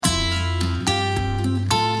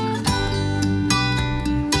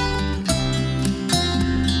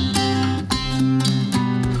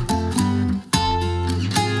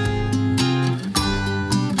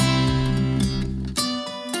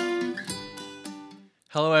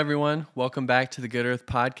Hello, everyone. Welcome back to the Good Earth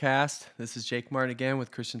Podcast. This is Jake Martin again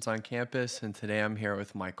with Christians on Campus, and today I'm here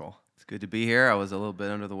with Michael. It's good to be here. I was a little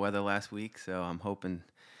bit under the weather last week, so I'm hoping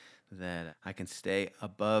that I can stay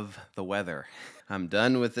above the weather. I'm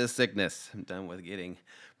done with this sickness. I'm done with getting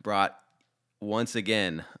brought once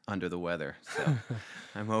again under the weather. So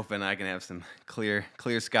I'm hoping I can have some clear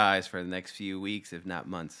skies for the next few weeks, if not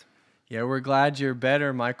months. Yeah, we're glad you're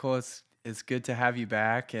better, Michael. It's good to have you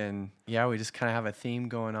back, and yeah, we just kind of have a theme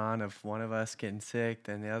going on of one of us getting sick,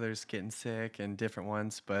 then the others getting sick, and different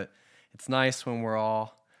ones. But it's nice when we're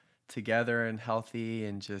all together and healthy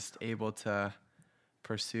and just able to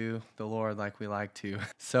pursue the Lord like we like to.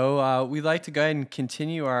 So we'd like to go ahead and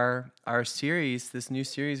continue our series, this new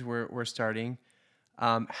series we're starting.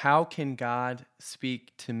 How can God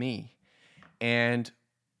speak to me? And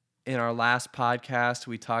in our last podcast,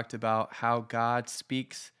 we talked about how God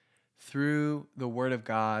speaks through the Word of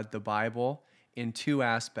God, the Bible, in two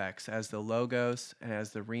aspects, as the Logos and as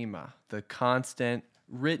the Rhema, the constant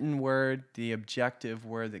written word, the objective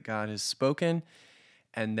word that God has spoken,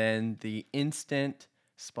 and then the instant,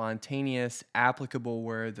 spontaneous, applicable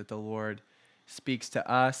word that the Lord speaks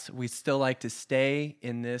to us. We still like to stay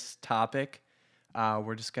in this topic.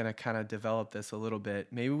 We're just going to kind of develop this a little bit.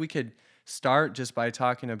 Maybe we could start just by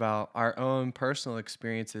talking about our own personal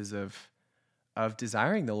experiences of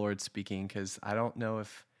desiring the Lord speaking, because I don't know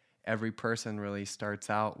if every person really starts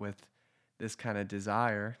out with this kind of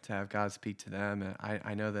desire to have God speak to them. And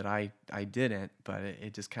I know that I didn't, but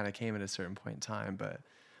it just kind of came at a certain point in time. But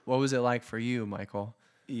what was it like for you, Michael?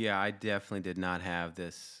 Yeah, I definitely did not have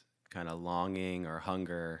this kind of longing or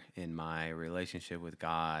hunger in my relationship with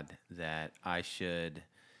God that I should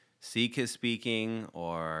seek his speaking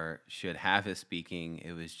or should have his speaking.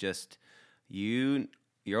 It was just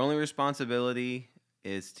your only responsibility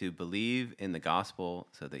is to believe in the gospel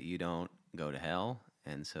so that you don't go to hell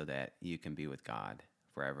and so that you can be with God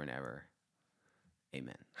forever and ever.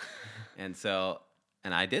 Amen.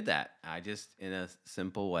 And I did that. I just, in a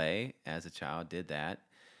simple way, as a child, did that.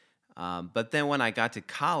 But then when I got to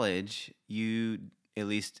college, at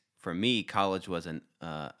least for me, college was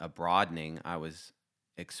a broadening. I was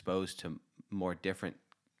exposed to more different,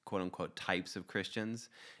 quote unquote, types of Christians.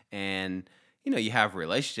 And, you have a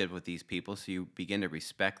relationship with these people, so you begin to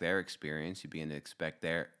respect their experience. You begin to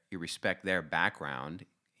respect their background,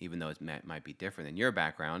 even though it might be different than your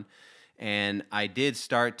background. And I did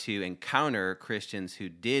start to encounter Christians who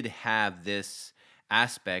did have this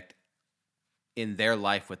aspect in their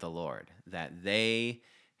life with the Lord, that they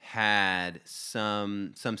had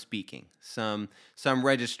some speaking, some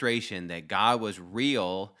registration that God was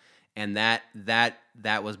real, and that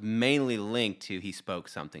was mainly linked to he spoke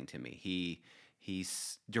something to me. He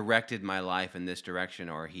directed my life in this direction,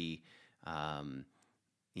 or he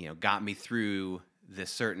got me through this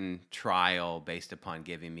certain trial based upon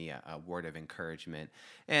giving me a word of encouragement.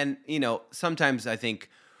 And sometimes I think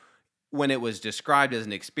when it was described as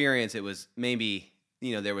an experience, it was maybe,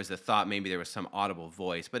 there was a thought, maybe there was some audible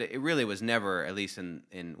voice, but it really was never, at least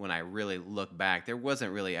in when I really look back, there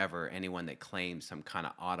wasn't really ever anyone that claimed some kind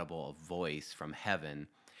of audible voice from heaven.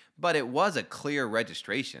 But it was a clear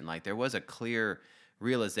registration. Like, there was a clear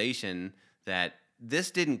realization that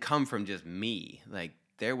this didn't come from just me. Like,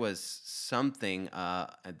 there was something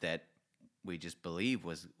that we just believed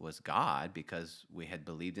was God, because we had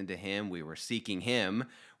believed into him. We were seeking him.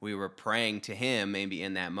 We were praying to him maybe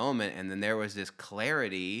in that moment. And then there was this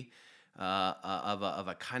clarity of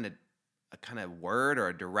a kind of word or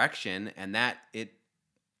a direction, and that it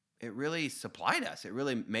really supplied us. It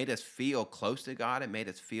really made us feel close to God. It made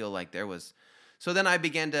us feel like there was. So then I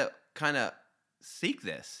began to kind of seek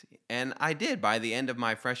this, and I did. By the end of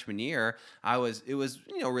my freshman year, it was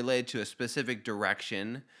related to a specific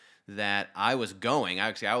direction that I was going.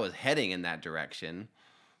 Actually, I was heading in that direction,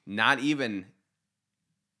 not even,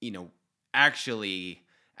 actually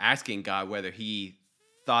asking God whether he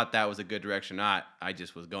thought that was a good direction or not. I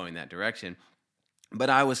just was going that direction. But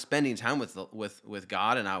I was spending time with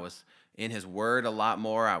God, and I was in his word a lot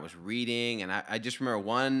more. I was reading, and I just remember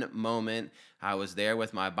one moment I was there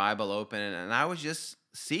with my Bible open, and I was just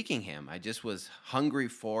seeking him. I just was hungry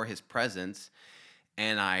for his presence,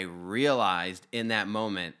 and I realized in that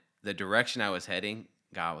moment the direction I was heading,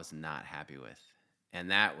 God was not happy with.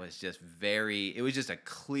 And that was just it was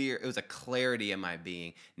a clarity in my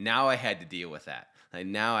being. Now I had to deal with that. Like,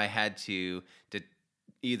 now I had to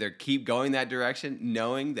either keep going that direction,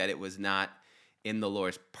 knowing that it was not in the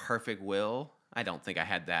Lord's perfect will. I don't think I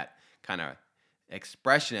had that kind of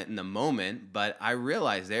expression in the moment, but I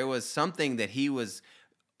realized there was something that he was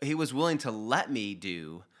willing to let me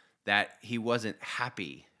do that he wasn't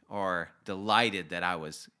happy or delighted that I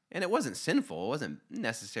was, and it wasn't sinful. It wasn't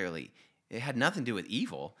necessarily, it had nothing to do with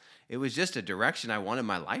evil. It was just a direction I wanted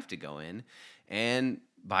my life to go in. And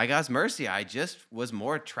by God's mercy, I just was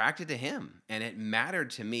more attracted to him. And it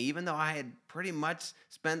mattered to me, even though I had pretty much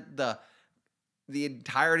spent the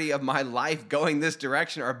entirety of my life going this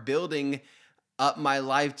direction or building up my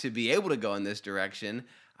life to be able to go in this direction.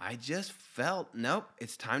 I just felt, nope,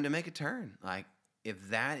 it's time to make a turn. Like, if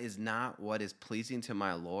that is not what is pleasing to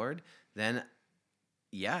my Lord, then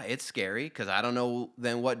yeah, it's scary because I don't know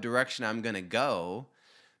then what direction I'm going to go.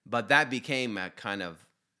 But that became a kind of,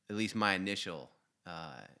 at least my initial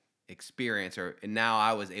experience, and now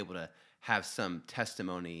I was able to have some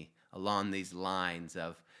testimony along these lines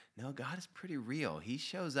of, no, God is pretty real. He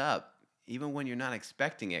shows up even when you're not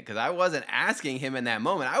expecting it. Because I wasn't asking him in that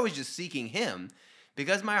moment. I was just seeking him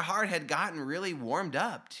because my heart had gotten really warmed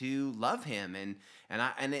up to love him. And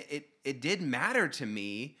it did matter to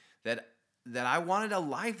me that I wanted a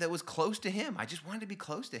life that was close to him. I just wanted to be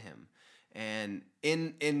close to him. And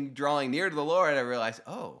in drawing near to the Lord, I realized,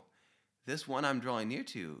 oh, this one I'm drawing near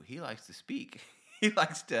to, he likes to speak. He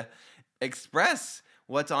likes to express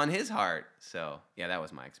what's on his heart. So, yeah, that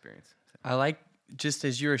was my experience. I like, just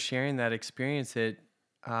as you were sharing that experience, some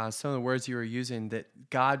of the words you were using, that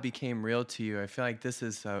God became real to you. I feel like this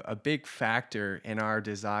is a big factor in our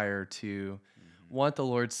desire to want the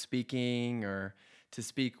Lord speaking or to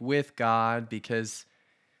speak with God, because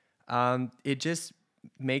it just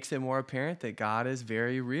makes it more apparent that God is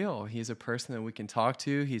very real. He's a person that we can talk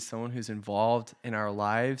to. He's someone who's involved in our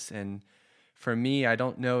lives. And for me, I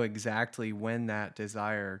don't know exactly when that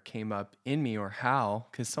desire came up in me or how,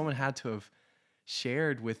 because someone had to have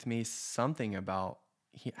shared with me something about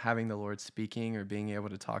having the Lord speaking or being able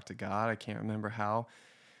to talk to God. I can't remember how,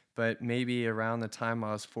 but maybe around the time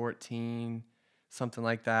I was 14, something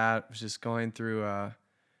like that. I was just going through a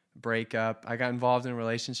breakup. I got involved in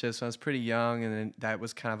relationships when I was pretty young, and then that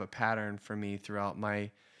was kind of a pattern for me throughout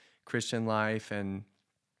my Christian life. And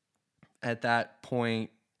at that point,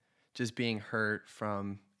 just being hurt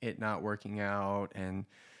from it not working out and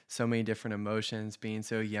so many different emotions, being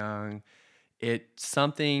so young,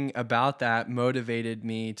 something about that motivated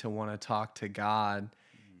me to want to talk to God.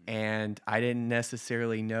 And I didn't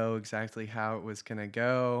necessarily know exactly how it was going to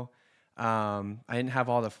go. I didn't have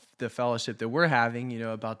all the fellowship that we're having,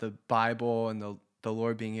 about the Bible and the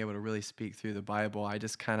Lord being able to really speak through the Bible. I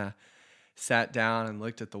just kind of sat down and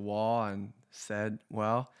looked at the wall and said,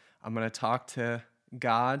 well, I'm going to talk to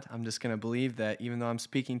God. I'm just going to believe that even though I'm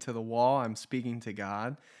speaking to the wall, I'm speaking to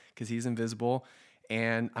God because he's invisible.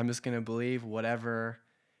 And I'm just going to believe whatever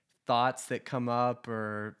thoughts that come up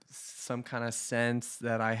or some kind of sense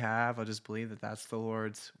that I have, I'll just believe that that's the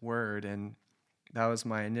Lord's word. And that was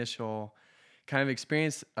my initial kind of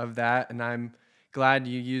experience of that. And I'm glad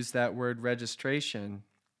you used that word registration,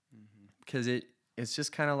 because it's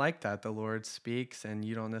just kind of like that. The Lord speaks and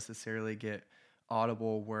you don't necessarily get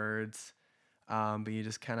audible words, but you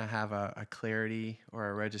just kind of have a clarity or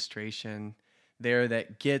a registration there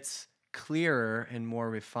that gets clearer and more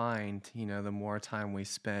refined, the more time we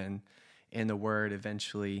spend in the Word.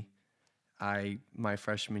 Eventually, my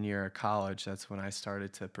freshman year of college, that's when I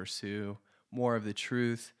started to pursue more of the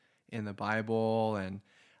truth in the Bible, and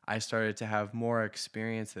I started to have more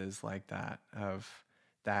experiences like that, of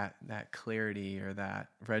that clarity or that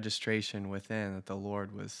registration within that the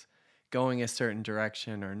Lord was going a certain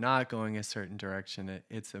direction or not going a certain direction.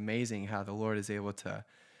 It's amazing how the Lord is able to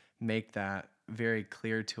make that very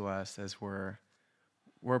clear to us as we're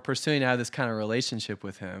pursuing to have this kind of relationship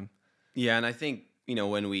with him. Yeah, and I think,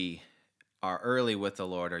 when we are early with the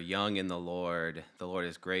Lord or young in the Lord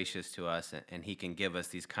is gracious to us, and he can give us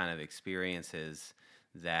these kind of experiences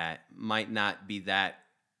that might not be that,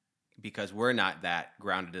 because we're not that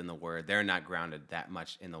grounded in the Word. They're not grounded that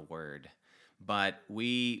much in the Word. But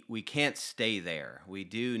we can't stay there. We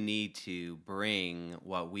do need to bring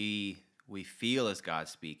what we feel as God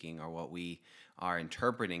speaking, or what we are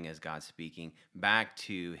interpreting as God speaking, back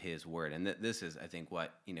to his word. And this is, I think,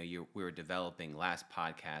 what we were developing last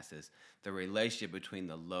podcast, is the relationship between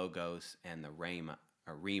the logos and the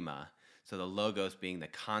rhema. So the logos being the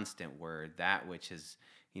constant word, that which is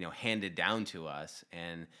handed down to us,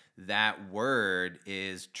 and that word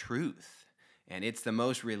is truth. And it's the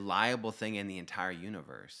most reliable thing in the entire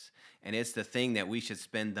universe. And it's the thing that we should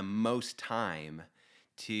spend the most time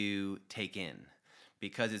to take in,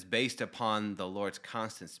 because it's based upon the Lord's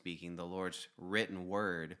constant speaking, the Lord's written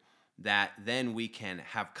word, that then we can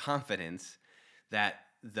have confidence that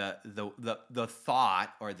the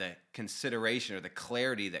thought or the consideration or the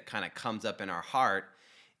clarity that kind of comes up in our heart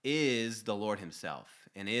is the Lord himself,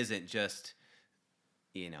 and isn't just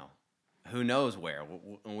you know, who knows where.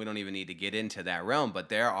 We don't even need to get into that realm, but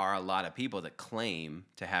there are a lot of people that claim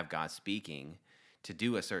to have God speaking to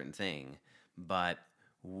do a certain thing, but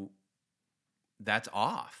that's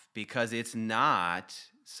off because it's not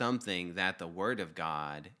something that the Word of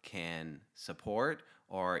God can support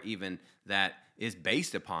or even that is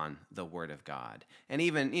based upon the Word of God. And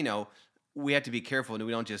even, we have to be careful and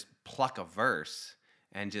we don't just pluck a verse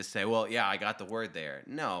and just say, well, yeah, I got the word there.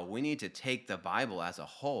 No, we need to take the Bible as a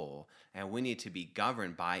whole and we need to be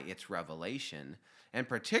governed by its revelation. And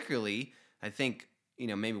particularly, I think,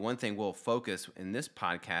 maybe one thing we'll focus in this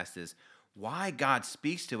podcast is why God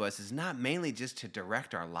speaks to us is not mainly just to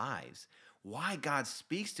direct our lives. Why God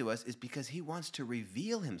speaks to us is because he wants to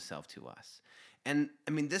reveal himself to us. And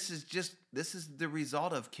I mean, this is the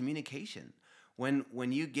result of communication.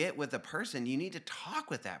 When you get with a person, you need to talk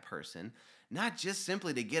with that person, not just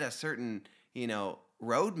simply to get a certain,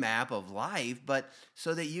 roadmap of life, but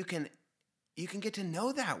so that you can get to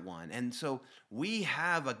know that one. And so we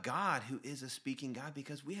have a God who is a speaking God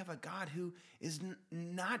because we have a God who is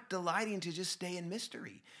not delighting to just stay in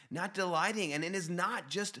mystery, not delighting, and it is not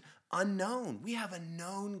just unknown. We have a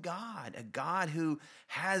known God, a God who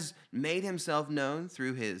has made himself known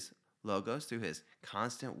through his logos, through his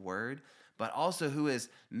constant word, but also who is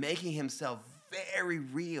making himself very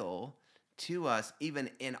real to us, even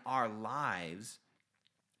in our lives,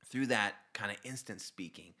 through that kind of instant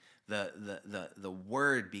speaking, the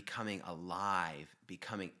word becoming alive,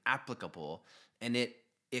 becoming applicable, and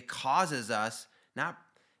it causes us not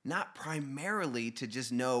primarily to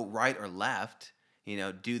just know right or left,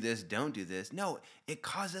 do this, don't do this. No, it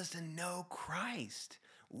causes us to know Christ.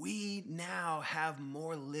 We now have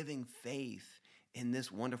more living faith in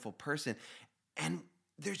this wonderful person, and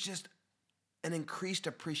there's just an increased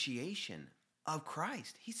appreciation of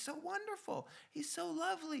Christ. He's so wonderful. He's so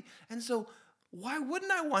lovely. And so why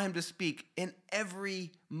wouldn't I want him to speak in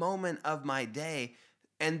every moment of my day?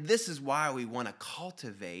 And this is why we want to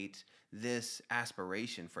cultivate this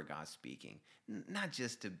aspiration for God speaking, not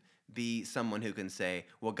just to be someone who can say,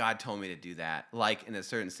 well, God told me to do that. Like in a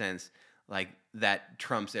certain sense, like that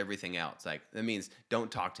trumps everything else. Like that means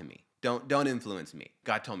don't talk to me. Don't influence me.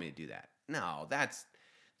 God told me to do that. No, that's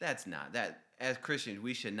not that. As Christians,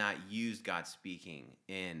 we should not use God speaking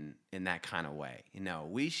in that kind of way.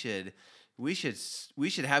 We should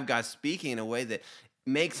have God speaking in a way that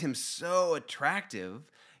makes him so attractive,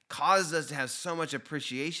 causes us to have so much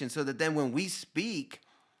appreciation, so that then when we speak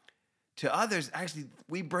to others, actually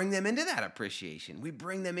we bring them into that appreciation. We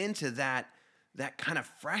bring them into that kind of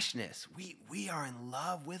freshness. We are in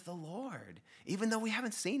love with the Lord, even though we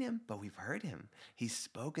haven't seen him, but we've heard him. He's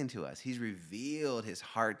spoken to us. He's revealed his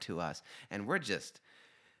heart to us, and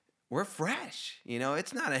we're fresh.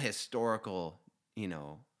 It's not a historical,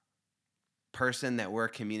 person that we're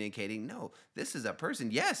communicating. No, this is a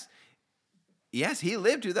person. Yes, he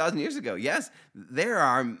lived 2,000 years ago. Yes, there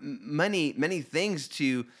are many things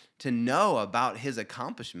to know about his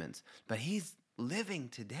accomplishments, but he's living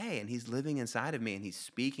today, and he's living inside of me, and he's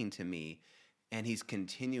speaking to me, and he's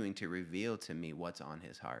continuing to reveal to me what's on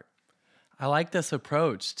his heart. I like this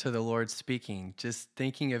approach to the Lord speaking, just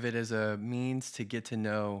thinking of it as a means to get to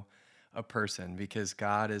know a person, because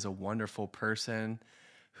God is a wonderful person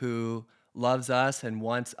who loves us and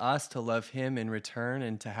wants us to love him in return,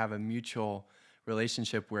 and to have a mutual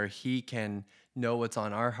relationship where he can know what's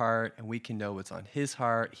on our heart and we can know what's on his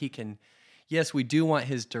heart. Yes, we do want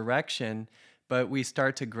his direction, but we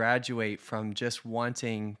start to graduate from just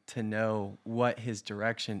wanting to know what his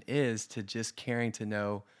direction is to just caring to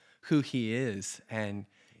know who he is and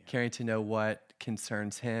caring to know what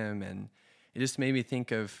concerns him. And it just made me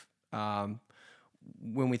think of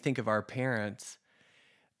when we think of our parents,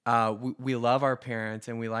 we love our parents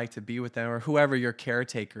and we like to be with them, or whoever your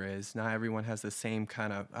caretaker is. Not everyone has the same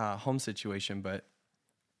kind of home situation, but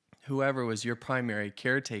whoever was your primary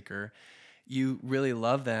caretaker, you really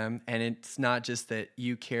love them. And it's not just that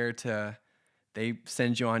you care they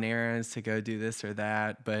send you on errands to go do this or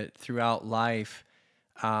that, but throughout life,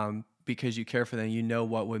 because you care for them, you know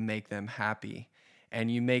what would make them happy.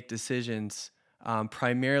 And you make decisions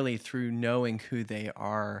primarily through knowing who they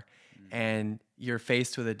are. And you're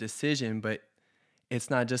faced with a decision, but it's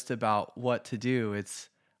not just about what to do. It's,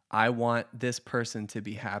 I want this person to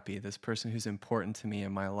be happy, this person who's important to me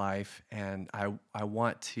in my life, and I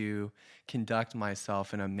want to conduct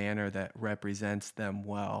myself in a manner that represents them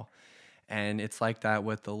well. And it's like that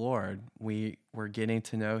with the Lord. We're getting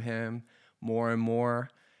to know him more and more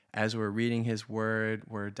as we're reading his word.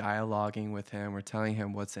 We're dialoguing with him. We're telling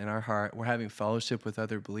him what's in our heart. We're having fellowship with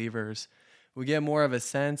other believers. We get more of a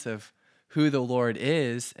sense of who the Lord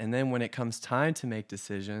is. And then when it comes time to make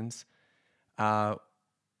decisions,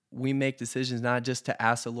 we make decisions not just to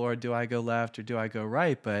ask the Lord, do I go left or do I go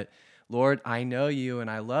right? But Lord, I know you and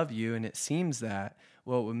I love you. And it seems that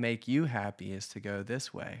what would make you happy is to go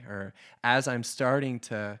this way. Or as I'm starting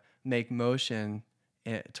to make motion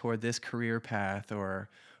toward this career path or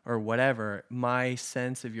whatever, my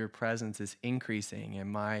sense of your presence is increasing,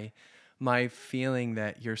 and my feeling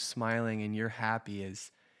that you're smiling and you're happy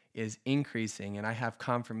is increasing. And I have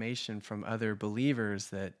confirmation from other believers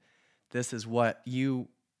that this is what you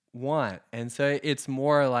want. And so it's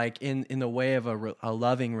more like in the way of a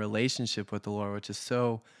loving relationship with the Lord, which is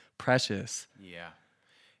so precious. Yeah.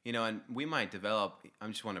 And we might develop, I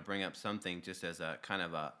just want to bring up something just as a kind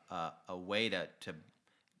of a way to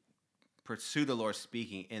pursue the Lord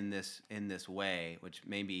speaking in this way, which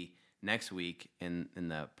maybe next week in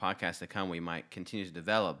the podcast to come we might continue to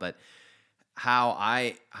develop. But how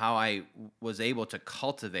I was able to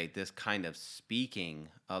cultivate this kind of speaking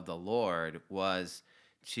of the Lord was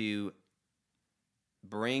to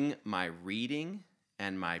bring my reading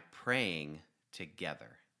and my praying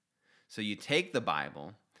together. So you take the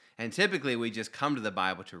Bible, and typically we just come to the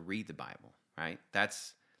Bible to read the Bible, right?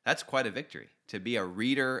 That's quite a victory, to be a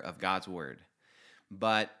reader of God's word.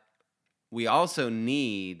 But we also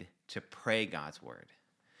need to pray God's word.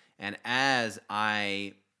 And as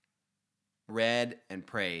I read and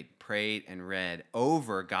prayed and read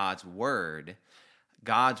over God's word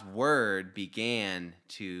began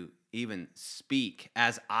to even speak.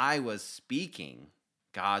 As I was speaking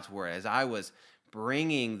God's word, as I was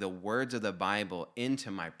bringing the words of the Bible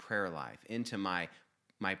into my prayer life, into my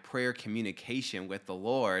prayer communication with the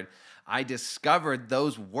Lord, I discovered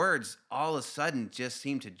those words all of a sudden just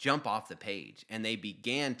seemed to jump off the page, and they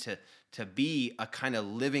began to be a kind of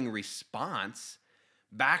living response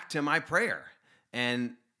back to my prayer.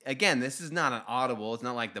 And again, this is not an audible, it's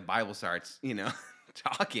not like the Bible starts,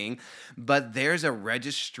 talking, but there's a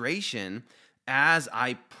registration as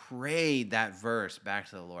I prayed that verse back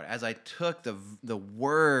to the Lord, as I took the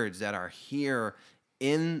words that are here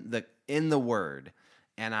in the word,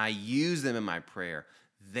 and I use them in my prayer.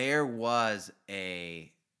 There was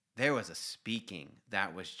a speaking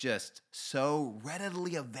that was just so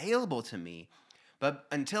readily available to me. But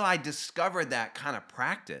until I discovered that kind of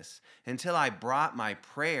practice, until I brought my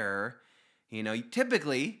prayer,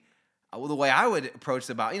 typically the way I would approach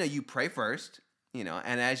the Bible, you pray first, and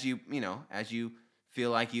as you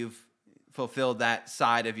feel like you've fulfilled that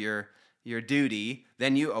side of your duty,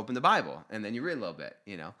 then you open the Bible and then you read a little bit,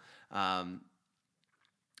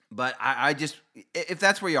 But I just, if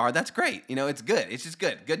that's where you are, that's great. It's good. It's just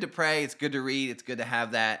good. Good to pray. It's good to read. It's good to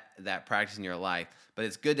have that practice in your life. But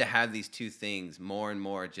it's good to have these two things more and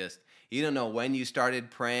more. Just, you don't know when you started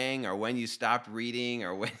praying or when you stopped reading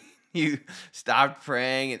or when you stopped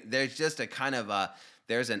praying. There's just a kind of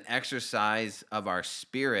there's an exercise of our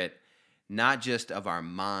spirit, not just of our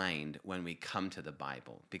mind when we come to the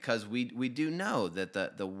Bible. Because we do know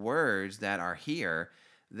that the words that are here,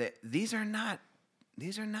 that these are not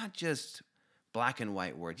just black and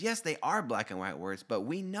white words. Yes, they are black and white words, but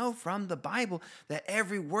we know from the Bible that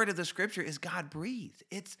every word of the scripture is God-breathed.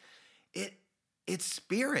 It's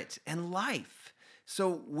spirit and life.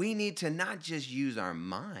 So we need to not just use our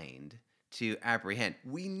mind to apprehend.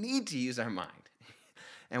 We need to use our mind.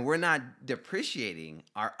 And we're not depreciating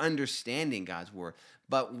our understanding God's word.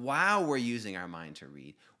 But while we're using our mind to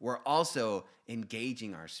read, we're also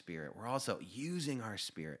engaging our spirit. We're also using our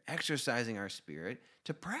spirit, exercising our spirit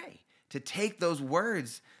to pray, to take those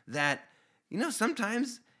words that,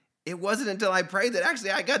 sometimes it wasn't until I prayed that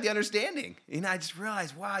actually I got the understanding. I just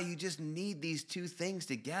realized, wow, you just need these two things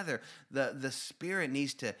together. The Spirit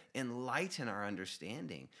needs to enlighten our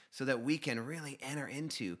understanding so that we can really enter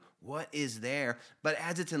into what is there. But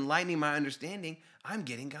as it's enlightening my understanding, I'm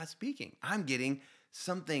getting God speaking. I'm getting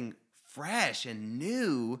something fresh and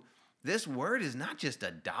new. This word is not just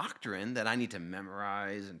a doctrine that I need to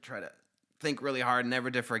memorize and try to think really hard,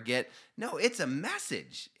 never to forget. No, it's a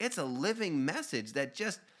message. It's a living message that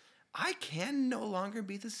just, I can no longer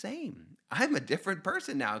be the same. I'm a different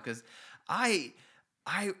person now because I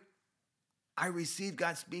received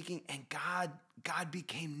God speaking, and God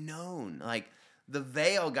became known. Like the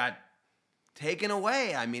veil got taken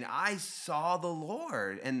away. I saw the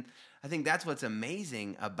Lord. And I think that's what's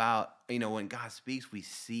amazing about, when God speaks, we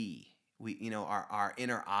see. Our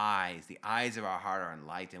inner eyes, the eyes of our heart are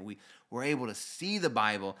enlightened. We're able to see the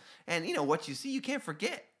Bible. And, what you see, you can't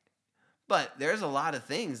forget. But there's a lot of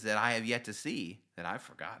things that I have yet to see that I've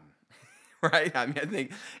forgotten, right? I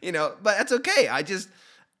think, but that's okay.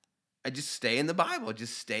 I just stay in the Bible,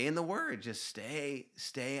 just stay in the Word, just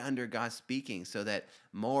stay under God speaking, so that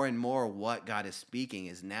more and more what God is speaking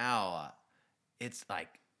is now, it's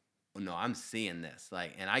like, oh, no, I'm seeing this,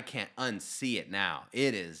 like, and I can't unsee it now.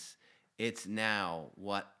 It's now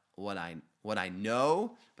what I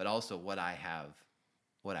know, but also what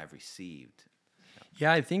I've received.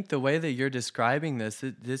 Yeah, I think the way that you're describing this,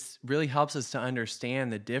 this really helps us to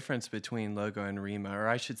understand the difference between logo and rhema, or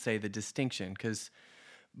I should say the distinction, because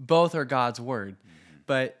both are God's word,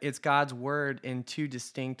 but it's God's word in two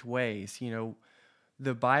distinct ways. You know,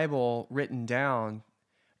 the Bible written down,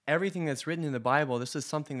 everything that's written in the Bible, this is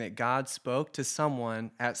something that God spoke to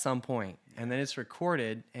someone at some point, and then it's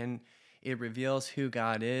recorded and it reveals who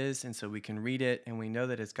God is, and so we can read it and we know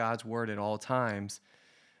that it's God's word at all times.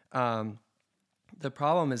 The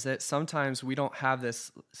problem is that sometimes we don't have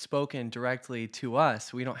this spoken directly to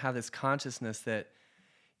us. We don't have this consciousness that,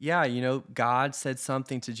 yeah, you know, God said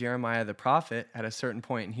something to Jeremiah the prophet at a certain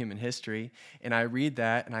point in human history, and I read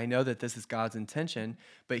that and I know that this is God's intention,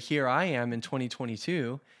 but here I am in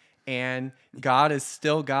 2022, and God is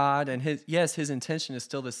still God, and his intention is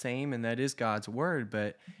still the same, and that is God's word,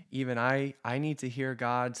 but even I need to hear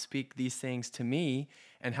God speak these things to me,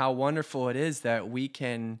 and how wonderful it is that we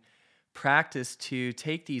can practice to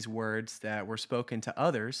take these words that were spoken to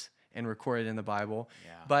others and recorded in the Bible,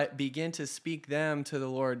 but begin to speak them to the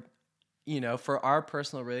Lord, you know, for our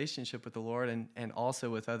personal relationship with the Lord, and also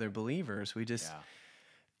with other believers. We just,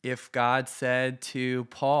 if God said to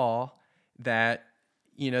Paul that,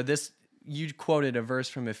 you know, this, you quoted a verse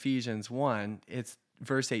from Ephesians 1, it's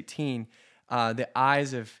verse 18, the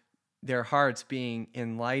eyes of their hearts being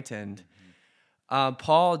enlightened.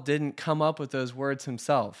 Paul didn't come up with those words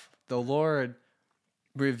himself. The Lord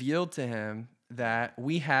revealed to him that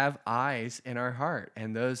we have eyes in our heart,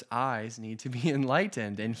 and those eyes need to be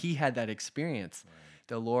enlightened. And he had that experience,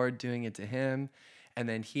 the Lord doing it to him. And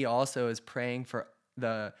then he also is praying for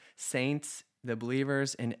the saints, the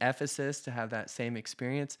believers in Ephesus, to have that same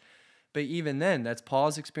experience. But even then, that's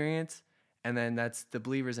Paul's experience, and then that's the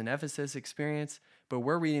believers in Ephesus' experience. But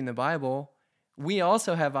we're reading the Bible. We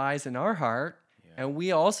also have eyes in our heart, and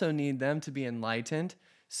we also need them to be enlightened.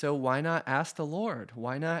 So why not ask the Lord?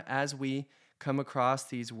 Why not, as we come across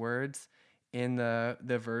these words in the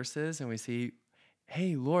verses and we see,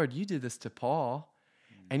 hey, Lord, you did this to Paul,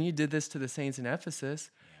 and you did this to the saints in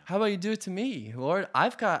Ephesus. How about you do it to me? Lord,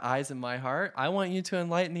 I've got eyes in my heart. I want you to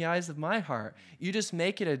enlighten the eyes of my heart. You just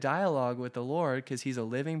make it a dialogue with the Lord, because he's a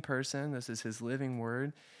living person. This is his living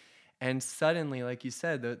word. And suddenly, like you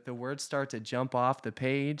said, the words start to jump off the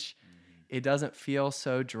page. It doesn't feel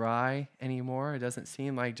so dry anymore. It doesn't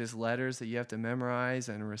seem like just letters that you have to memorize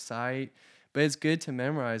and recite. But it's good to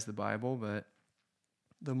memorize the Bible, but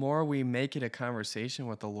the more we make it a conversation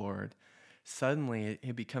with the Lord, suddenly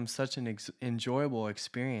it becomes such an enjoyable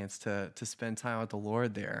experience to spend time with the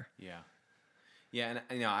Lord there. Yeah, and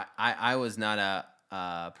you know, I was not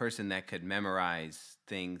a person that could memorize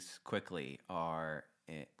things quickly, or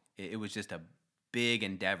it was just a big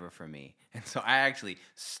endeavor for me. And so I actually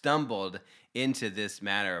stumbled into this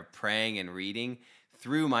matter of praying and reading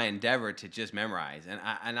through my endeavor to just memorize.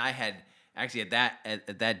 And I had actually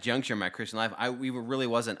at that juncture in my Christian life, we really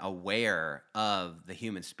wasn't aware of the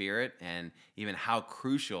human spirit, and even how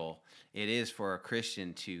crucial it is for a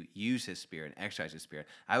Christian to use his spirit and exercise his spirit.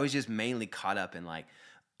 I was just mainly caught up in, like,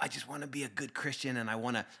 I just want to be a good Christian, and I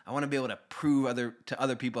want to be able to prove to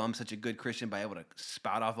other people I'm such a good Christian by able to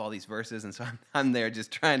spout off all these verses. And so I'm there just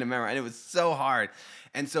trying to memorize. And it was so hard.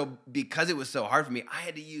 And so because it was so hard for me, I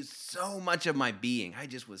had to use so much of my being. I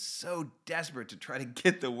just was so desperate to try to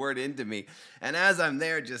get the word into me. And as I'm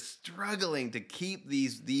there just struggling to keep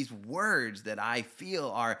these words that I feel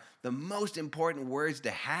are the most important words to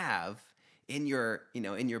have in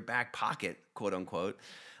your back pocket, quote unquote,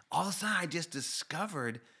 all of a sudden I just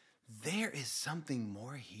discovered there is something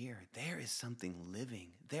more here. There is something living.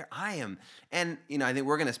 There I am. And, I think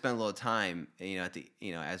we're going to spend a little time,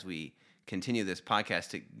 as we continue this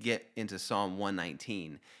podcast, to get into Psalm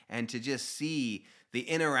 119 and to just see the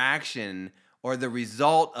interaction, or the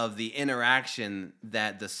result of the interaction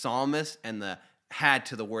that the psalmist had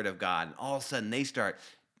to the word of God. And all of a sudden they start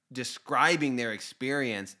describing their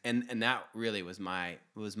experience. And that really was my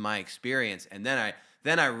experience. And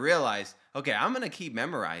then I realized, okay, I'm going to keep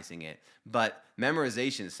memorizing it, but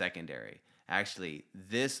memorization is secondary. Actually,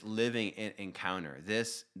 this living encounter,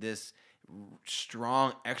 this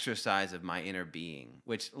strong exercise of my inner being,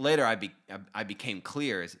 which later I became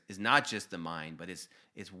clear is not just the mind, but it's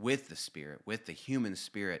with the spirit, with the human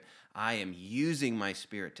spirit. I am using my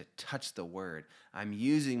spirit to touch the word. I'm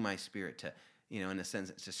using my spirit to in a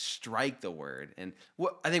sense, to strike the word. And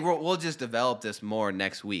I think we'll just develop this more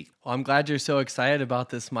next week. Well, I'm glad you're so excited about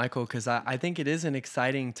this, Michael, because I think it is an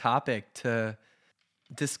exciting topic to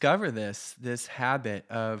discover this habit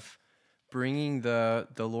of bringing the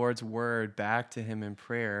Lord's word back to him in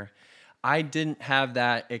prayer. I didn't have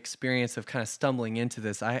that experience of kind of stumbling into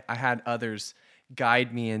this. I had others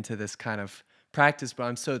guide me into this kind of practice, but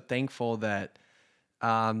I'm so thankful that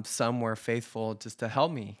some were faithful just to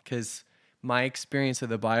help me, because my experience of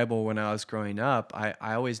the Bible when I was growing up,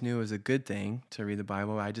 I always knew it was a good thing to read the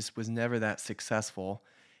Bible. I just was never that successful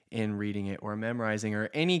in reading it or memorizing or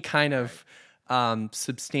any kind of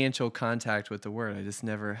substantial contact with the word. I just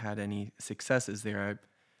never had any successes there.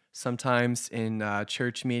 Sometimes in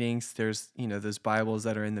church meetings, there's those Bibles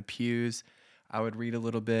that are in the pews. I would read a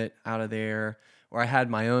little bit out of there, or I had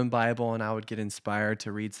my own Bible and I would get inspired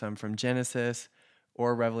to read some from Genesis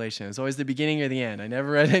or Revelation. It was always the beginning or the end. I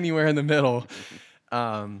never read anywhere in the middle.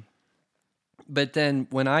 But then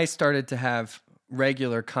when I started to have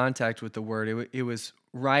regular contact with the word, it was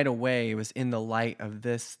right away. It was in the light of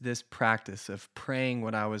this practice of praying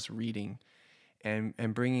what I was reading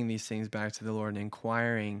and bringing these things back to the Lord and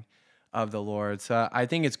inquiring of the Lord. So I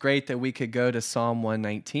think it's great that we could go to Psalm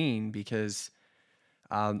 119 because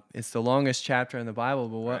it's the longest chapter in the Bible.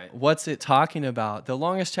 But what's it talking about? The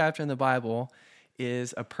longest chapter in the Bible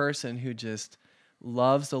is a person who just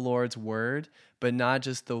loves the Lord's word, but not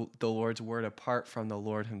just the Lord's word apart from the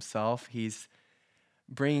Lord himself. He's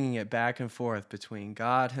bringing it back and forth between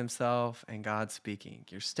God himself and God speaking.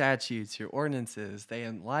 Your statutes, your ordinances, they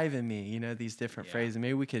enliven me, these different phrases.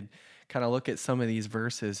 Maybe we could kind of look at some of these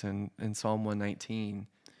verses in Psalm 119.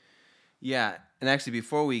 Yeah, and actually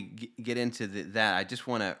before we get into that, I just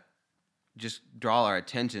want to draw our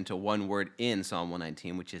attention to one word in Psalm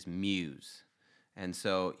 119, which is muse. And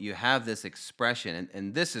so you have this expression,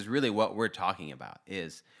 and this is really what we're talking about,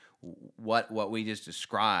 is what we just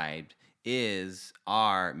described is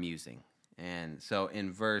our musing. And so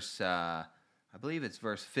in verse, I believe it's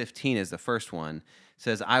verse 15 is the first one, it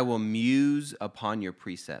says, I will muse upon your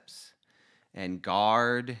precepts and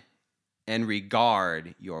regard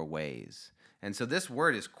your ways. And so this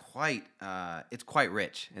word is quite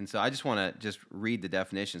rich. And so I just want to just read the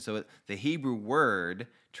definition. So the Hebrew word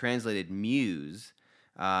translated muse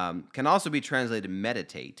can also be translated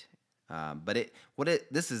meditate. But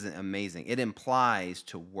this is amazing. It implies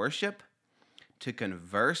to worship, to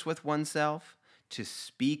converse with oneself, to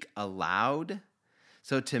speak aloud.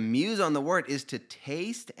 So to muse on the word is to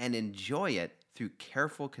taste and enjoy it through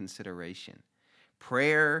careful consideration.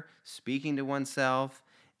 Prayer, speaking to oneself,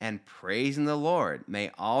 and praising the Lord may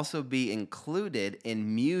also be included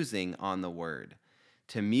in musing on the word.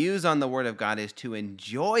 To muse on the word of God is to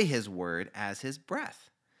enjoy his word as his breath,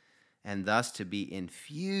 and thus to be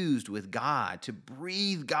infused with God, to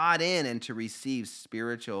breathe God in and to receive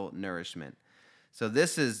spiritual nourishment. So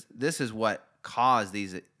this is what caused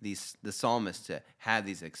the psalmist to have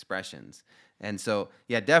these expressions. And so,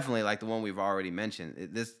 definitely like the one we've already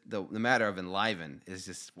mentioned, the matter of enliven is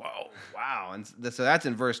just, whoa, wow. And so that's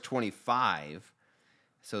in verse 25.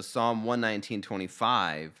 So Psalm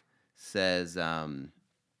 119:25 says,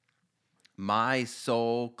 my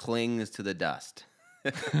soul clings to the dust.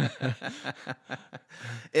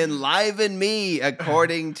 Enliven me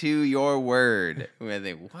according to your word. I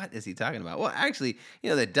think, what is he talking about? Well, actually,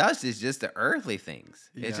 the dust is just the earthly things.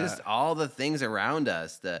 Yeah. It's just all the things around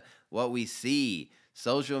us, what we see,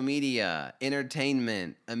 social media,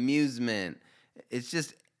 entertainment, amusement. It's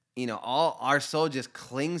just, all our soul just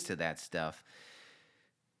clings to that stuff.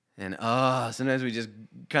 And sometimes we just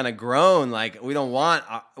kind of groan, like we don't want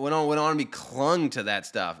to be clung to that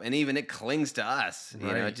stuff, and even it clings to us.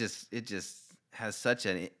 Right. It just has such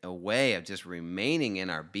a way of just remaining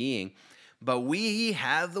in our being. But we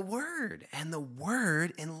have the word, and the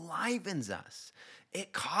word enlivens us.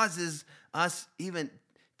 It causes us even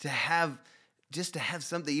to have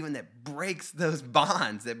something even that breaks those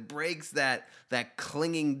bonds, that breaks that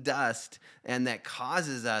clinging dust, and that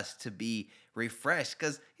causes us to be refreshed.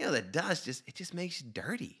 Because the dust just makes you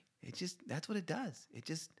dirty. That's what it does. It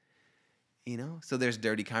just so there's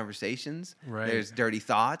dirty conversations, right? There's dirty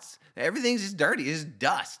thoughts. Everything's just dirty. It's just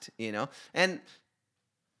dust, And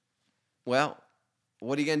well,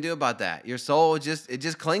 what are you gonna do about that? Your soul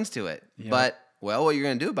just clings to it. Yeah. But what you're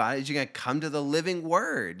going to do about it is you're going to come to the living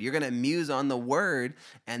word. You're going to muse on the word,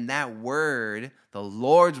 and that word, the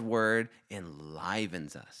Lord's word,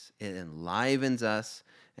 enlivens us. It enlivens us,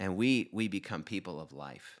 and we become people of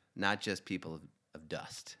life, not just people of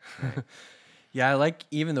dust. Right? Yeah, I like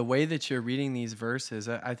even the way that you're reading these verses.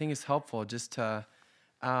 I think it's helpful just to,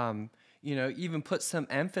 even put some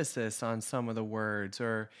emphasis on some of the words,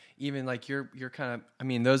 or even like you're kind of, I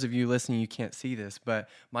mean, those of you listening, you can't see this, but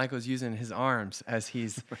Michael's using his arms as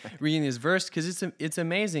he's reading this verse, because it's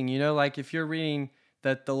amazing, like if you're reading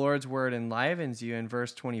that the Lord's word enlivens you in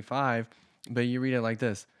verse 25, but you read it like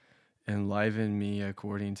this: enliven me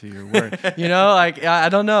according to your word. Like I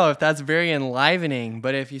don't know if that's very enlivening,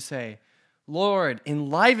 but if you say, Lord,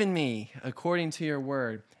 enliven me according to your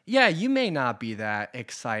word. Yeah, you may not be that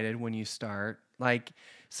excited when you start. Like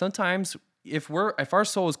sometimes if our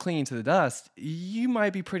soul is clinging to the dust, you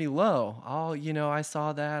might be pretty low. Oh, I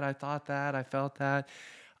saw that, I thought that, I felt that.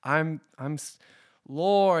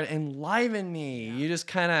 Lord, enliven me. You just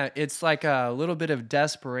kind of, it's like a little bit of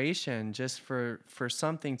desperation just for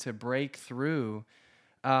something to break through.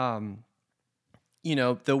 The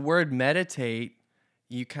word meditate,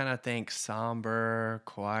 you kind of think somber,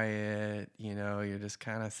 quiet, you're just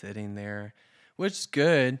kind of sitting there, which is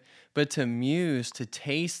good. But to muse, to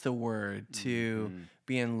taste the word, to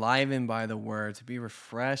be enlivened by the word, to be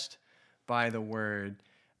refreshed by the word.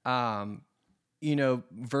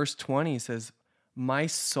 Verse 20 says, my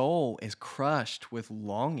soul is crushed with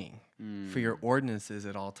longing for your ordinances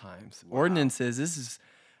at all times. Wow. Ordinances, this is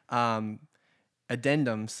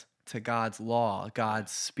addendums to God's law,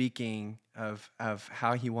 God's speaking of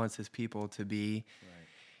how he wants his people to be.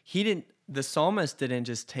 Right. The psalmist didn't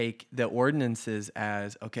just take the ordinances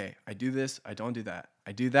as, okay, I do this, I don't do that.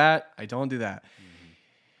 I do that, I don't do that. Mm-hmm.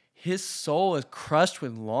 His soul is crushed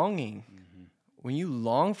with longing. Mm-hmm. When you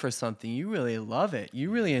long for something, you really love it. You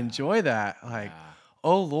really enjoy that. Like,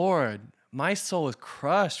 oh Lord, my soul is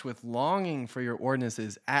crushed with longing for your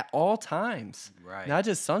ordinances at all times. Right. Not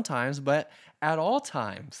just sometimes, but at all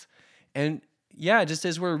times. And yeah, just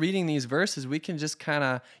as we're reading these verses, we can just kind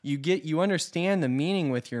of, you understand the meaning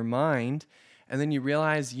with your mind, and then you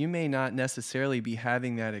realize you may not necessarily be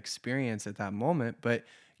having that experience at that moment, but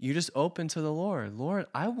you just open to the Lord. Lord,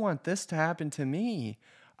 I want this to happen to me.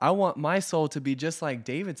 I want my soul to be just like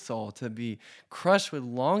David's soul, to be crushed with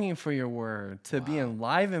longing for your word, to be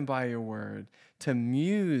enlivened by your word, to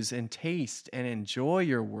muse and taste and enjoy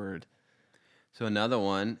your word. So another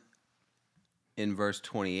one in verse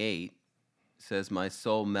 28 says, my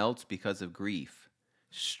soul melts because of grief.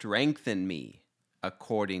 Strengthen me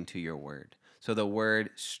according to your word. So the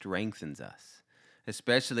word strengthens us,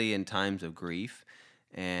 especially in times of grief.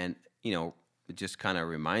 And, it just kind of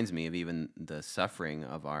reminds me of even the suffering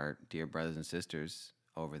of our dear brothers and sisters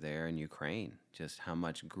over there in Ukraine, just how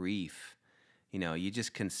much grief, you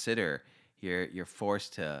just consider you're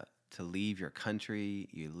forced to leave your country,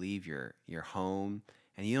 you leave your home,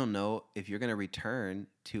 and you don't know if you're going to return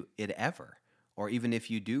to it ever. Or even if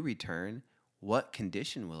you do return, what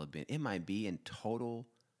condition will it be? It might be in total,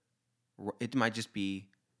 it might just be,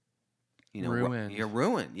 ruined. You're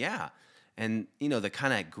ruined, yeah. And, the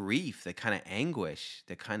kind of grief, the kind of anguish,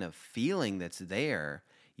 the kind of feeling that's there,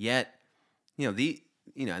 yet,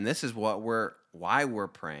 and this is why we're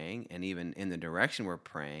praying, and even in the direction we're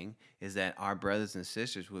praying, is that our brothers and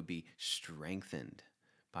sisters would be strengthened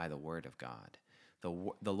by the word of God.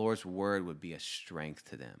 The Lord's word would be a strength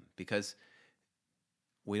to them, because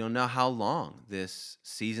we don't know how long this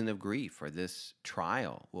season of grief or this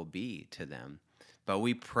trial will be to them. But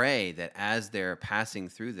we pray that as they're passing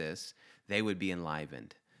through this, they would be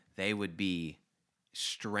enlivened. They would be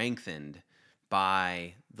strengthened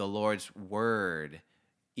by the Lord's word,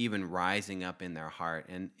 even rising up in their heart.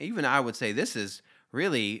 And even I would say this is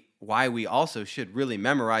really why we also should really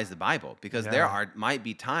memorize the Bible, because there might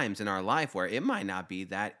be times in our life where it might not be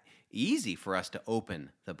that easy for us to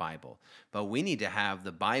open the Bible, but we need to have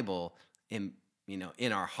the Bible in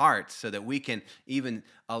our hearts so that we can even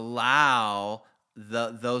allow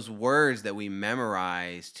those words that we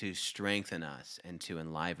memorize to strengthen us and to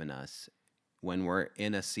enliven us when we're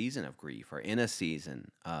in a season of grief or in a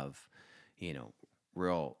season of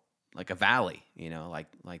real, like a valley,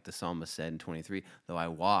 like the psalmist said in 23, though I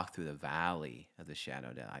walk through the valley of the shadow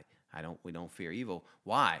of death, we don't fear evil.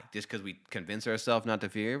 Why? Just because we convince ourselves not to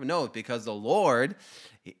fear evil? No, it's because the Lord,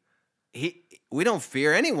 we don't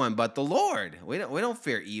fear anyone but the Lord. We don't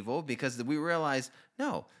fear evil, because we realize,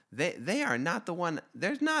 no, they are not the one.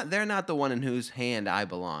 They're not the one in whose hand I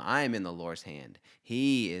belong. I am in the Lord's hand.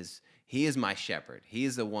 He is my shepherd. He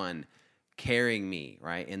is the one carrying me,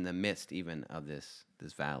 right, in the midst even of this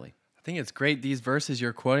valley. I think it's great. These verses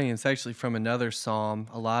you're quoting, it's actually from another psalm.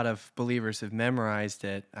 A lot of believers have memorized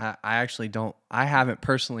it. I actually don't. I haven't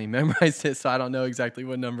personally memorized it, so I don't know exactly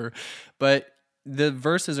what number. But the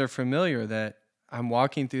verses are familiar, that I'm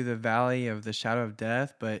walking through the valley of the shadow of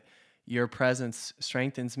death, but your presence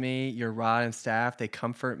strengthens me. Your rod and staff, they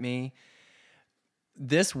comfort me.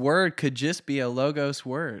 this word could just be a logos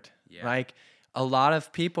word. Yeah. Like a lot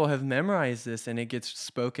of people have memorized this and it gets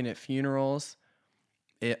spoken at funerals.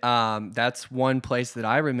 That's one place that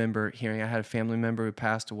I remember hearing. I had a family member who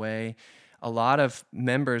passed away. A lot of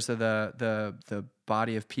members of the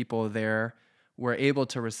body of people there were able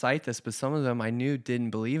to recite this, but some of them I knew didn't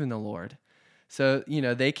believe in the Lord. So,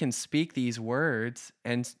 they can speak these words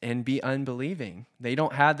and be unbelieving. They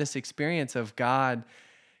don't have this experience of God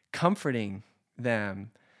comforting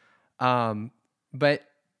them. But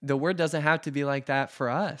the word doesn't have to be like that for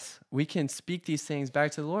us. We can speak these things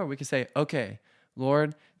back to the Lord. We can say, okay,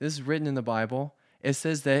 Lord, this is written in the Bible. It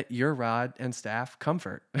says that your rod and staff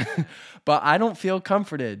comfort, but I don't feel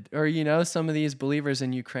comforted. Or, some of these believers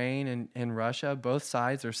in Ukraine and Russia, both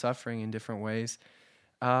sides are suffering in different ways.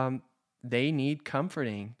 They need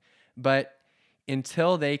comforting, but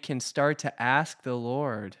until they can start to ask the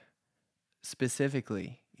Lord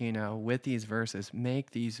specifically, with these verses,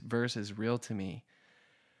 make these verses real to me.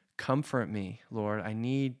 Comfort me, Lord. I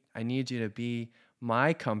need you to be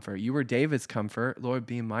my comfort. You were David's comfort. Lord,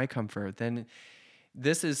 be my comfort. Then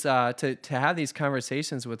this is to have these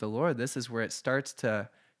conversations with the Lord. This is where it starts to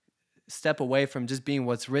step away from just being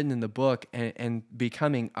what's written in the book and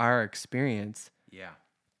becoming our experience. Yeah.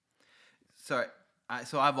 So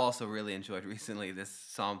I've also really enjoyed recently this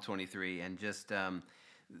Psalm 23, and just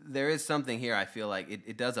there is something here. I feel like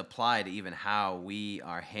it does apply to even how we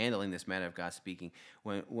are handling this matter of God speaking.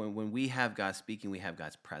 When we have God speaking, we have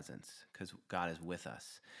God's presence because God is with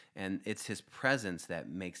us, and it's His presence that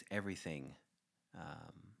makes everything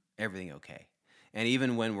okay. And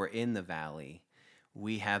even when we're in the valley,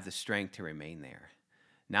 we have the strength to remain there,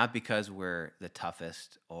 not because we're the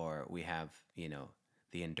toughest or we have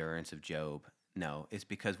the endurance of Job. No, it's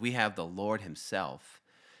because we have the Lord Himself.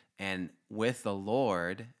 And with the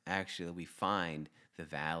Lord, actually, we find the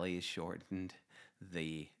valley is shortened.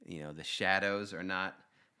 The shadows are not,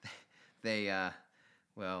 they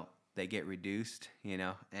get reduced,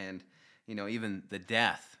 and, even the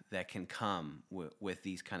death that can come with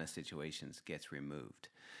these kind of situations gets removed.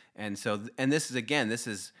 And so, and this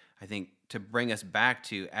is, I think, to bring us back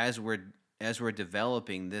to, as we're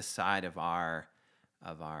developing this side of our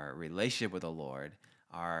relationship with the Lord,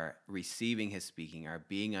 our receiving His speaking, our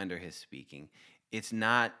being under His speaking,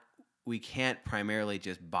 we can't primarily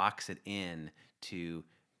just box it in to,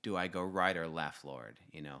 do I go right or left, Lord?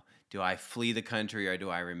 Do I flee the country or do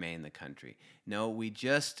I remain in the country? No, we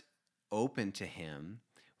just open to Him,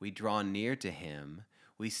 we draw near to Him,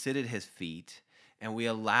 we sit at His feet, and we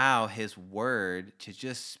allow His word to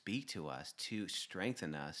just speak to us, to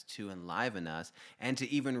strengthen us, to enliven us, and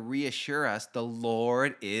to even reassure us the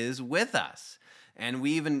Lord is with us. And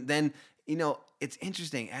we even then, it's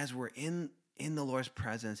interesting, as we're in the Lord's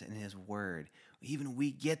presence and His word,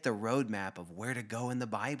 we get the roadmap of where to go in the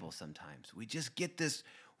Bible sometimes. We just get this,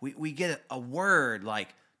 we get a word like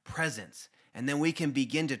presence, and then we can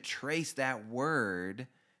begin to trace that word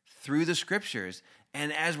through the scriptures.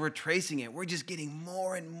 And as we're tracing it, we're just getting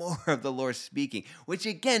more and more of the Lord speaking, which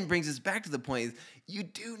again brings us back to the point, you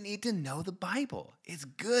do need to know the Bible. It's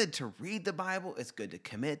good to read the Bible. It's good to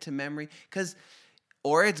commit to memory,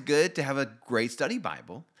 or it's good to have a great study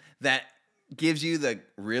Bible that gives you the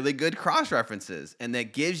really good cross-references and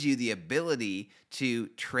that gives you the ability to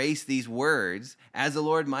trace these words as the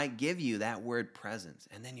Lord might give you that word presence.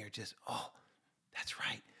 And then you're just, oh, that's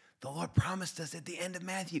right. The Lord promised us at the end of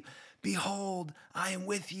Matthew, behold, I am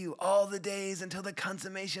with you all the days until the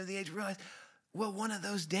consummation of the age. Realize, well, one of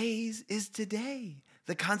those days is today.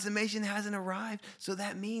 The consummation hasn't arrived, so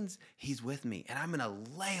that means He's with me. And I'm going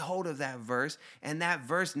to lay hold of that verse, and that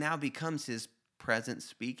verse now becomes His presence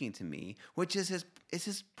speaking to me, which is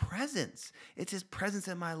His presence. It's His presence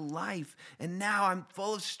in my life. And now I'm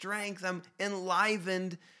full of strength. I'm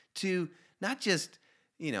enlivened to not just,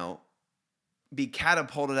 be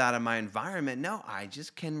catapulted out of my environment. No, I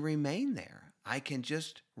just can remain there. I can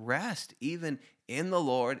just rest, even in the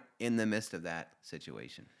Lord, in the midst of that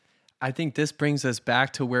situation. I think this brings us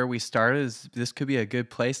back to where we started. This could be a good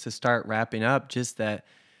place to start wrapping up, just that,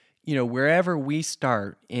 wherever we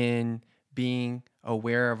start in being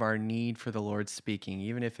aware of our need for the Lord speaking,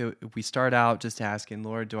 even if we start out just asking,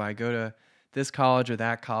 Lord, do I go to this college or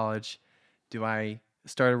that college? Do I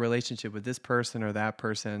start a relationship with this person or that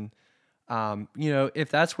person? If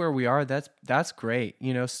that's where we are, that's great.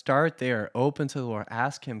 Start there, open to the Lord,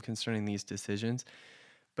 ask Him concerning these decisions.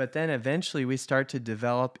 But then eventually we start to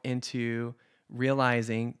develop into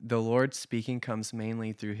realizing the Lord speaking comes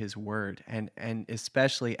mainly through His word. And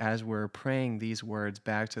especially as we're praying these words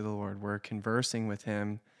back to the Lord, we're conversing with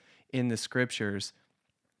Him in the scriptures.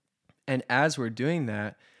 And as we're doing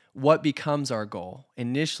that, what becomes our goal.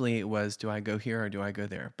 Initially, it was, do I go here or do I go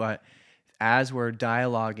there? But as we're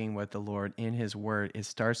dialoguing with the Lord in his word, it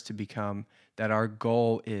starts to become that our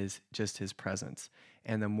goal is just his presence.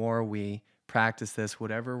 And the more we practice this,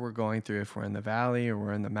 whatever we're going through, if we're in the valley or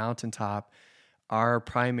we're in the mountaintop, our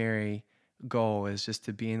primary goal is just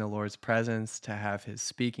to be in the Lord's presence, to have his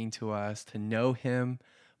speaking to us, to know him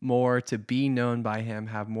more, to be known by him,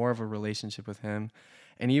 have more of a relationship with him.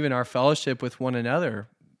 And even our fellowship with one another,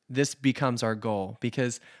 this becomes our goal.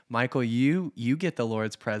 Because Michael, you get the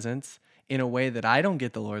Lord's presence in a way that I don't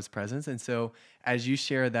get the Lord's presence. And so as you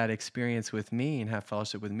share that experience with me and have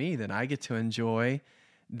fellowship with me, then I get to enjoy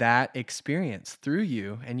that experience through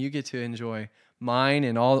you, and you get to enjoy mine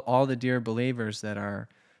and all the dear believers that are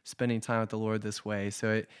spending time with the Lord this way.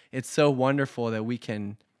 So it's so wonderful that we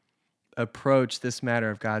can approach this matter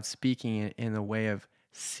of God speaking in a way of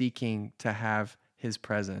seeking to have his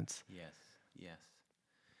presence. Yes.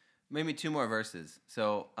 Maybe 2 more verses.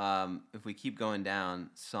 So if we keep going down,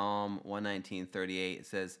 Psalm 119:38, it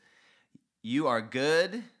says, "You are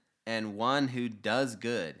good and one who does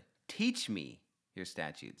good. Teach me your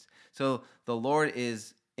statutes." So the Lord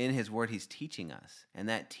is, in his word, he's teaching us. And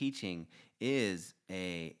that teaching is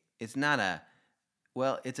it's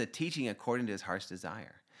a teaching according to his heart's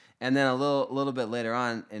desire. And then a little bit later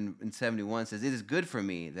on in 71 says, "It is good for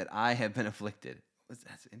me that I have been afflicted."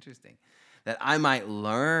 That's interesting. "That I might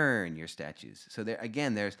learn your statutes." So there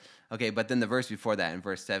again, but then the verse before that in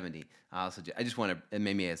verse 70, I just want to, and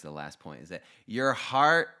maybe as the last point, is that their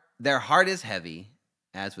heart is heavy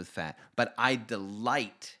as with fat, but I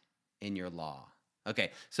delight in your law.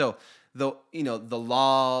 Okay, so the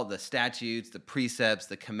law, the statutes, the precepts,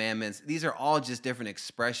 the commandments, these are all just different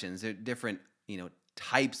expressions. They're different,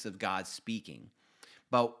 types of God speaking.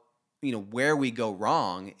 But, where we go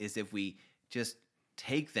wrong is if we just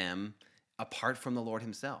take them apart from the Lord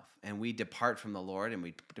himself, and we depart from the Lord and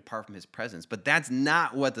we depart from his presence. But that's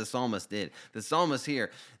not what the psalmist did. The psalmist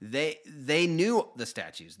here, they knew the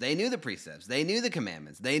statutes, they knew the precepts, they knew the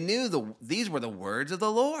commandments, they knew these were the words of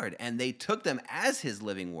the Lord, and they took them as his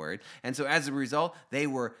living word. And so as a result, they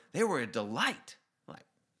were a delight. Like,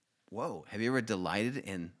 whoa, have you ever delighted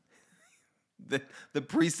in the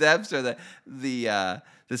precepts or the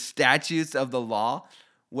statutes of the law?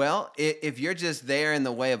 Well, if you're just there in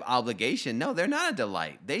the way of obligation, no, they're not a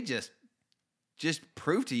delight. They just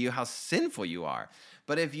prove to you how sinful you are.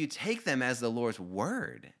 But if you take them as the Lord's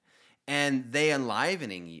word, and they're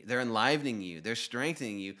enlivening you, they're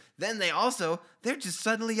strengthening you, then they're just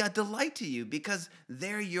suddenly a delight to you, because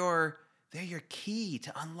they're your key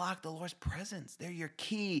to unlock the Lord's presence. They're your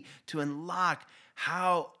key to unlock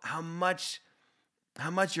how much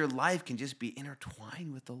your life can just be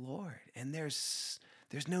intertwined with the Lord. And there's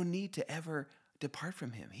no need to ever depart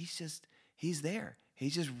from him. He's there.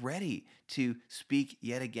 He's just ready to speak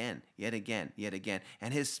yet again.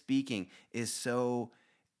 And his speaking is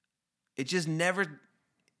it just never,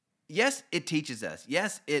 yes, it teaches us.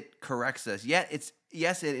 Yes, it corrects us.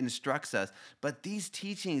 Yes, it instructs us. But these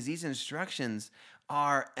teachings, these instructions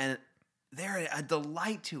they're a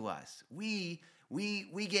delight to us. We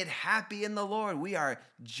get happy in the Lord. We are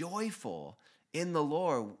joyful in the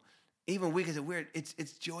Lord. Even we can say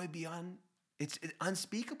it's joy beyond, it's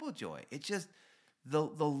unspeakable joy. It's just the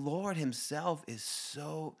Lord himself is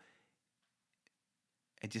so,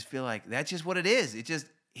 I just feel like that's just what it is.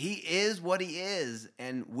 He is what he is.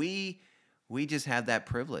 And we just have that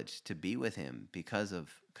privilege to be with him because of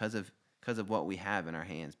what we have in our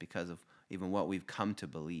hands, because of even what we've come to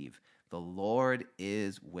believe. The Lord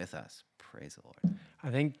is with us. Praise the Lord. I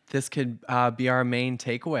think this could be our main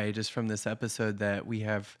takeaway just from this episode, that we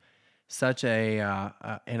have such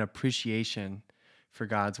an appreciation for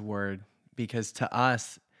God's word, because to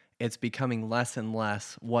us, it's becoming less and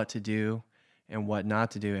less what to do and what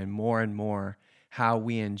not to do, and more how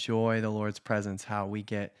we enjoy the Lord's presence, how we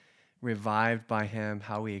get revived by him,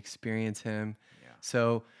 how we experience him. Yeah.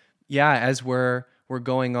 So, as we're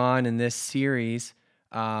going on in this series,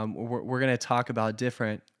 we're going to talk about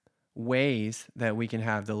different ways that we can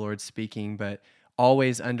have the Lord speaking, but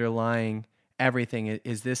always underlying everything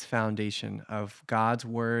is this foundation of God's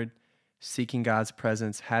word, seeking God's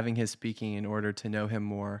presence, having his speaking in order to know him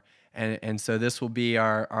more. And so this will be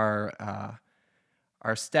our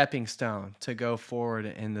stepping stone to go forward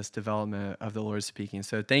in this development of the Lord speaking.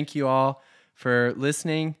 So thank you all for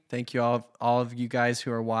listening. Thank you all of you guys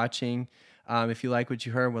who are watching. If you like what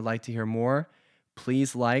you heard, would like to hear more,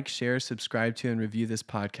 please like, share, subscribe to, and review this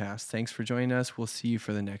podcast. Thanks for joining us. We'll see you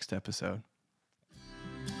for the next episode.